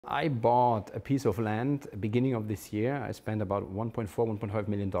I bought a piece of land beginning of this year. I spent about $1.5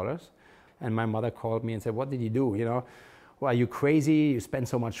 million. And my mother called me and said, "What did you do? Well, are you crazy? You spend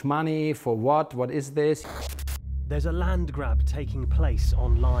so much money for what? What is this?" There's a land grab taking place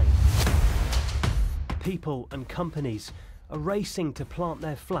online. People and companies are racing to plant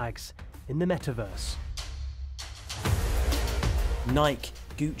their flags in the metaverse. Nike,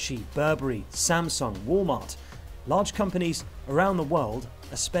 Gucci, Burberry, Samsung, Walmart, large companies around the world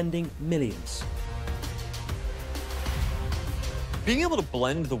are spending millions. Being able to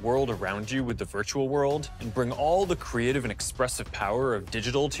blend the world around you with the virtual world and bring all the creative and expressive power of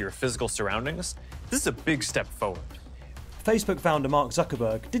digital to your physical surroundings, this is a big step forward. Facebook founder Mark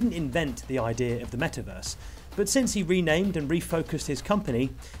Zuckerberg didn't invent the idea of the metaverse, but since he renamed and refocused his company,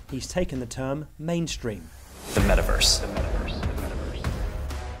 he's taken the term mainstream. The metaverse.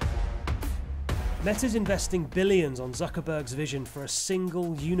 Meta's investing billions on Zuckerberg's vision for a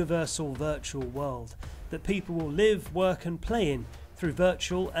single, universal virtual world that people will live, work and play in through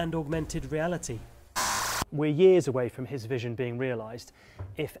virtual and augmented reality. We're years away from his vision being realised,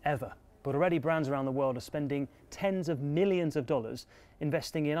 if ever. But already brands around the world are spending tens of millions of dollars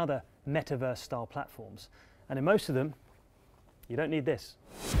investing in other metaverse-style platforms. And in most of them, you don't need this.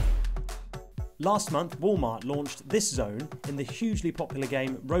 Last month, Walmart launched this zone in the hugely popular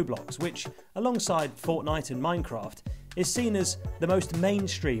game Roblox, which, alongside Fortnite and Minecraft, is seen as the most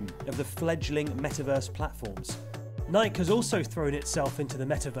mainstream of the fledgling metaverse platforms. Nike has also thrown itself into the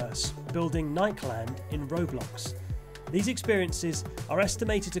metaverse, building Nikeland in Roblox. These experiences are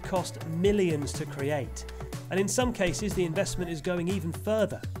estimated to cost millions to create, and in some cases the investment is going even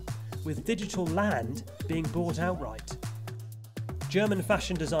further, with digital land being bought outright. German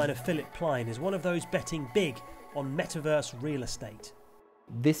fashion designer Philipp Plein is one of those betting big on metaverse real estate.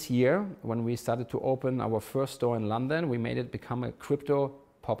 This year, when we started to open our first store in London, we made it become a crypto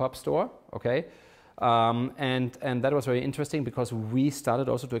pop-up store, okay? And that was very interesting because we started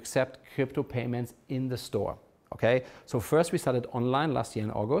also to accept crypto payments in the store, okay? So first we started online last year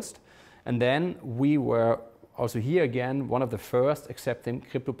in August, and then we were also here again, one of the first accepting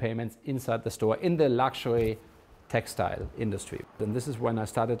crypto payments inside the store in the luxury textile industry. And this is when I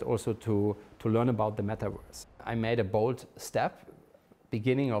started also to learn about the metaverse. I made a bold step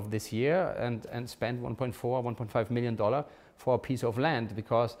beginning of this year and spent $1.5 million for a piece of land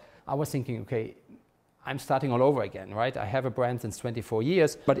because I was thinking, okay, I'm starting all over again, right? I have a brand since 24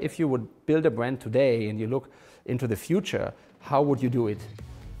 years, but if you would build a brand today and you look into the future, how would you do it?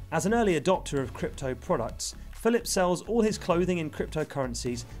 As an early adopter of crypto products, Philipp sells all his clothing in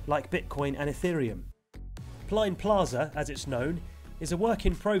cryptocurrencies like Bitcoin and Ethereum. Plein Plaza, as it's known, is a work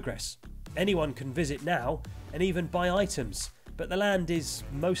in progress. Anyone can visit now and even buy items, but the land is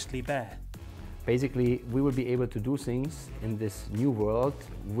mostly bare. Basically, we will be able to do things in this new world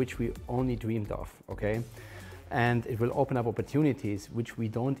which we only dreamed of, okay? And it will open up opportunities which we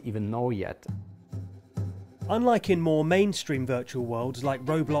don't even know yet. Unlike in more mainstream virtual worlds like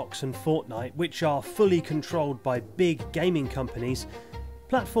Roblox and Fortnite, which are fully controlled by big gaming companies,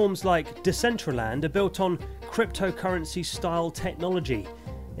 platforms like Decentraland are built on cryptocurrency-style technology.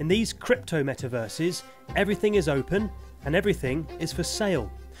 In these crypto metaverses, everything is open and everything is for sale.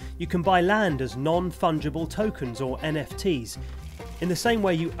 You can buy land as non-fungible tokens or NFTs, in the same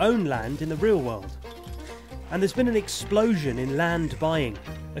way you own land in the real world. And there's been an explosion in land buying.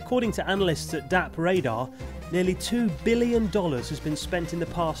 According to analysts at DAP Radar, nearly $2 billion has been spent in the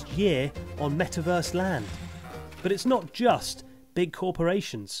past year on metaverse land. But it's not just big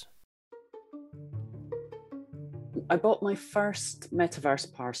corporations. I bought my first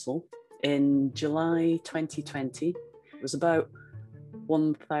metaverse parcel in July 2020. It was about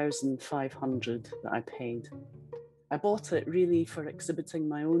 $1,500 that I paid. I bought it really for exhibiting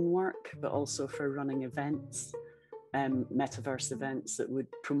my own work, but also for running events, metaverse events that would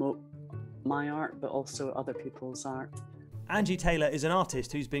promote my art, but also other people's art. Angie Taylor is an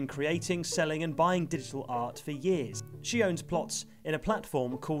artist who's been creating, selling and buying digital art for years. She owns plots in a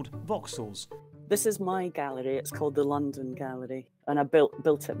platform called Voxels. This is my gallery, it's called the London Gallery, and I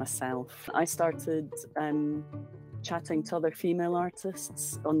built it myself. I started chatting to other female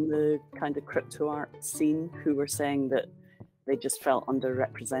artists on the kind of crypto art scene who were saying that they just felt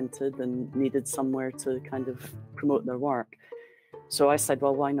underrepresented and needed somewhere to kind of promote their work. So I said,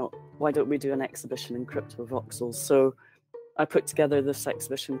 well, why not? Why don't we do an exhibition in Crypto Voxels? So I put together this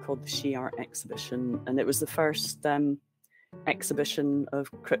exhibition called the She Art Exhibition, and it was the first exhibition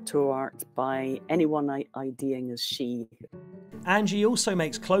of crypto art by anyone IDing as she. Angie also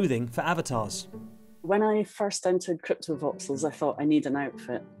makes clothing for avatars. When I first entered Crypto Voxels, I thought I need an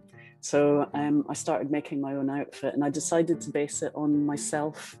outfit. So I started making my own outfit, and I decided to base it on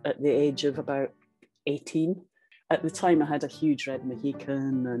myself at the age of about 18. At the time, I had a huge red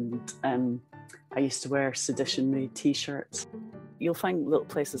Mohican, and I used to wear Sedition-made t-shirts. You'll find little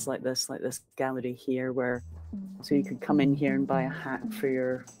places like this gallery here, so you could come in here and buy a hat for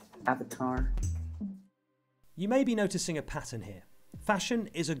your avatar. You may be noticing a pattern here. Fashion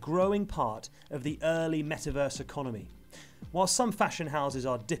is a growing part of the early metaverse economy. While some fashion houses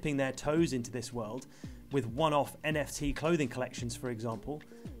are dipping their toes into this world, with one-off NFT clothing collections for example,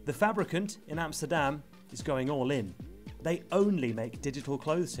 the Fabricant in Amsterdam is going all in. They only make digital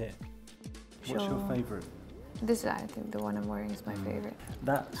clothes here. What's your favourite? This, I think the one I'm wearing is my favourite.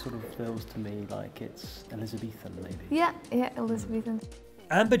 That sort of feels to me like it's Elizabethan, maybe. Yeah, Elizabethan.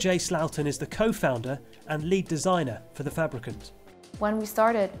 Amber J. Sloughton is the co-founder and lead designer for the Fabricant. When we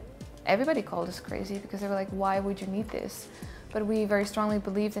started, everybody called us crazy because they were like, why would you need this? But we very strongly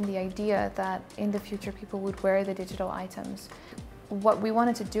believed in the idea that in the future people would wear the digital items. What we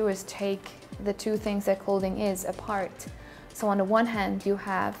wanted to do is take the two things that clothing is apart. So on the one hand, you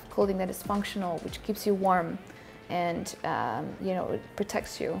have clothing that is functional, which keeps you warm and it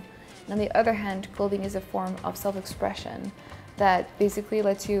protects you. And on the other hand, clothing is a form of self-expression that basically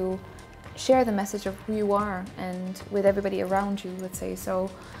lets you share the message of who you are and with everybody around you, let's say.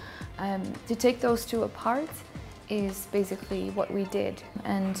 So to take those two apart is basically what we did,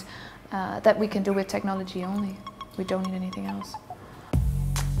 and that we can do with technology only. We don't need anything else.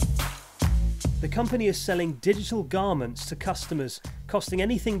 The company is selling digital garments to customers costing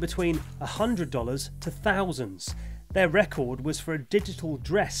anything between $100 to thousands. Their record was for a digital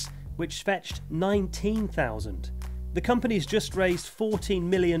dress which fetched $19,000. The company's just raised $14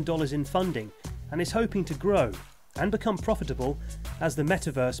 million in funding and is hoping to grow and become profitable as the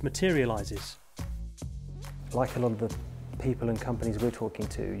metaverse materialises. Like a lot of the people and companies we're talking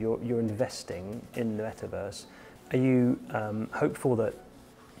to, you're investing in the metaverse. Are you hopeful that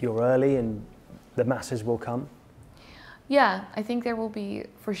you're early and the masses will come? Yeah, I think there will be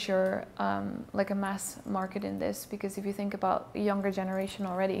for sure like a mass market in this, because if you think about the younger generation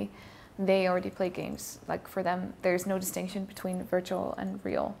already, they already play games. Like for them, there's no distinction between virtual and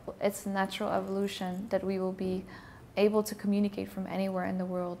real. It's a natural evolution that we will be able to communicate from anywhere in the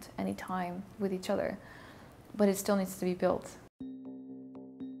world, anytime, with each other. But it still needs to be built.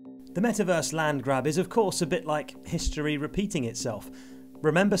 The metaverse land grab is of course a bit like history repeating itself.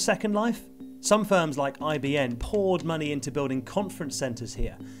 Remember Second Life? Some firms like IBM poured money into building conference centres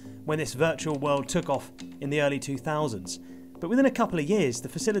here when this virtual world took off in the early 2000s. But within a couple of years, the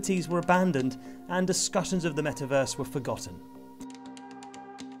facilities were abandoned and discussions of the metaverse were forgotten.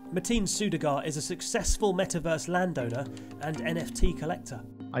 Mateen Sudagar is a successful metaverse landowner and NFT collector.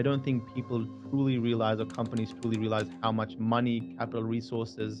 I don't think people truly realize, or companies truly realize, how much money, capital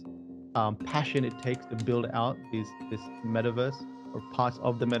resources, passion it takes to build out this metaverse or parts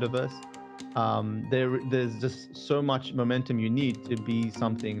of the metaverse. There's just so much momentum you need to be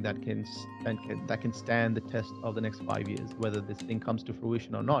something that can stand the test of the next 5 years. Whether this thing comes to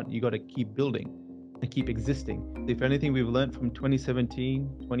fruition or not, you got to keep building and keep existing. If anything we've learned from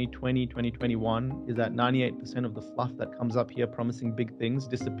 2017, 2020, 2021 is that 98% of the fluff that comes up here promising big things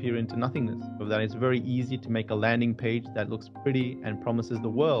disappear into nothingness. So that it's very easy to make a landing page that looks pretty and promises the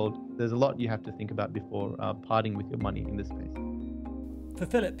world. There's a lot you have to think about before parting with your money in this space. For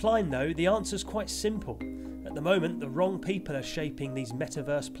Philip Plein though, the answer's quite simple. At the moment, the wrong people are shaping these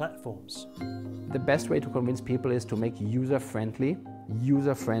metaverse platforms. The best way to convince people is to make user-friendly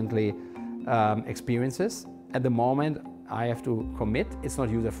experiences. At the moment, I have to commit, it's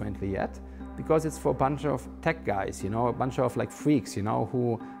not user-friendly yet, because it's for a bunch of tech guys, a bunch of like freaks,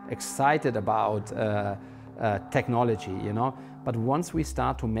 who excited about technology, But once we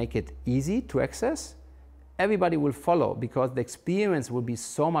start to make it easy to access, everybody will follow, because the experience will be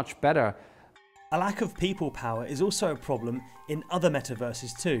so much better. A lack of people power is also a problem in other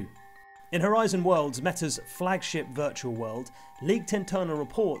metaverses too. In Horizon Worlds, Meta's flagship virtual world, leaked internal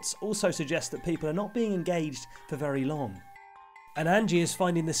reports also suggest that people are not being engaged for very long. And Angie is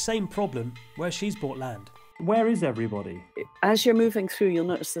finding the same problem where she's bought land. Where is everybody? As you're moving through, you'll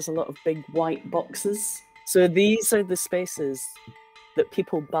notice there's a lot of big white boxes. So these are the spaces that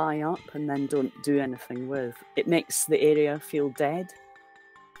people buy up and then don't do anything with. It makes the area feel dead.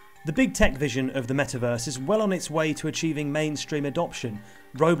 The big tech vision of the metaverse is well on its way to achieving mainstream adoption.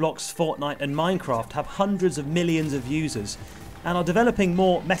 Roblox, Fortnite and Minecraft have hundreds of millions of users and are developing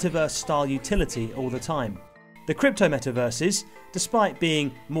more metaverse-style utility all the time. The crypto metaverses, despite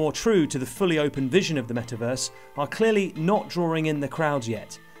being more true to the fully open vision of the metaverse, are clearly not drawing in the crowds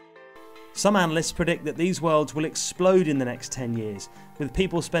yet. Some analysts predict that these worlds will explode in the next 10 years, with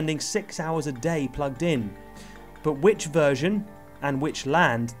people spending 6 hours a day plugged in. But which version and which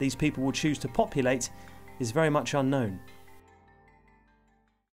land these people will choose to populate is very much unknown.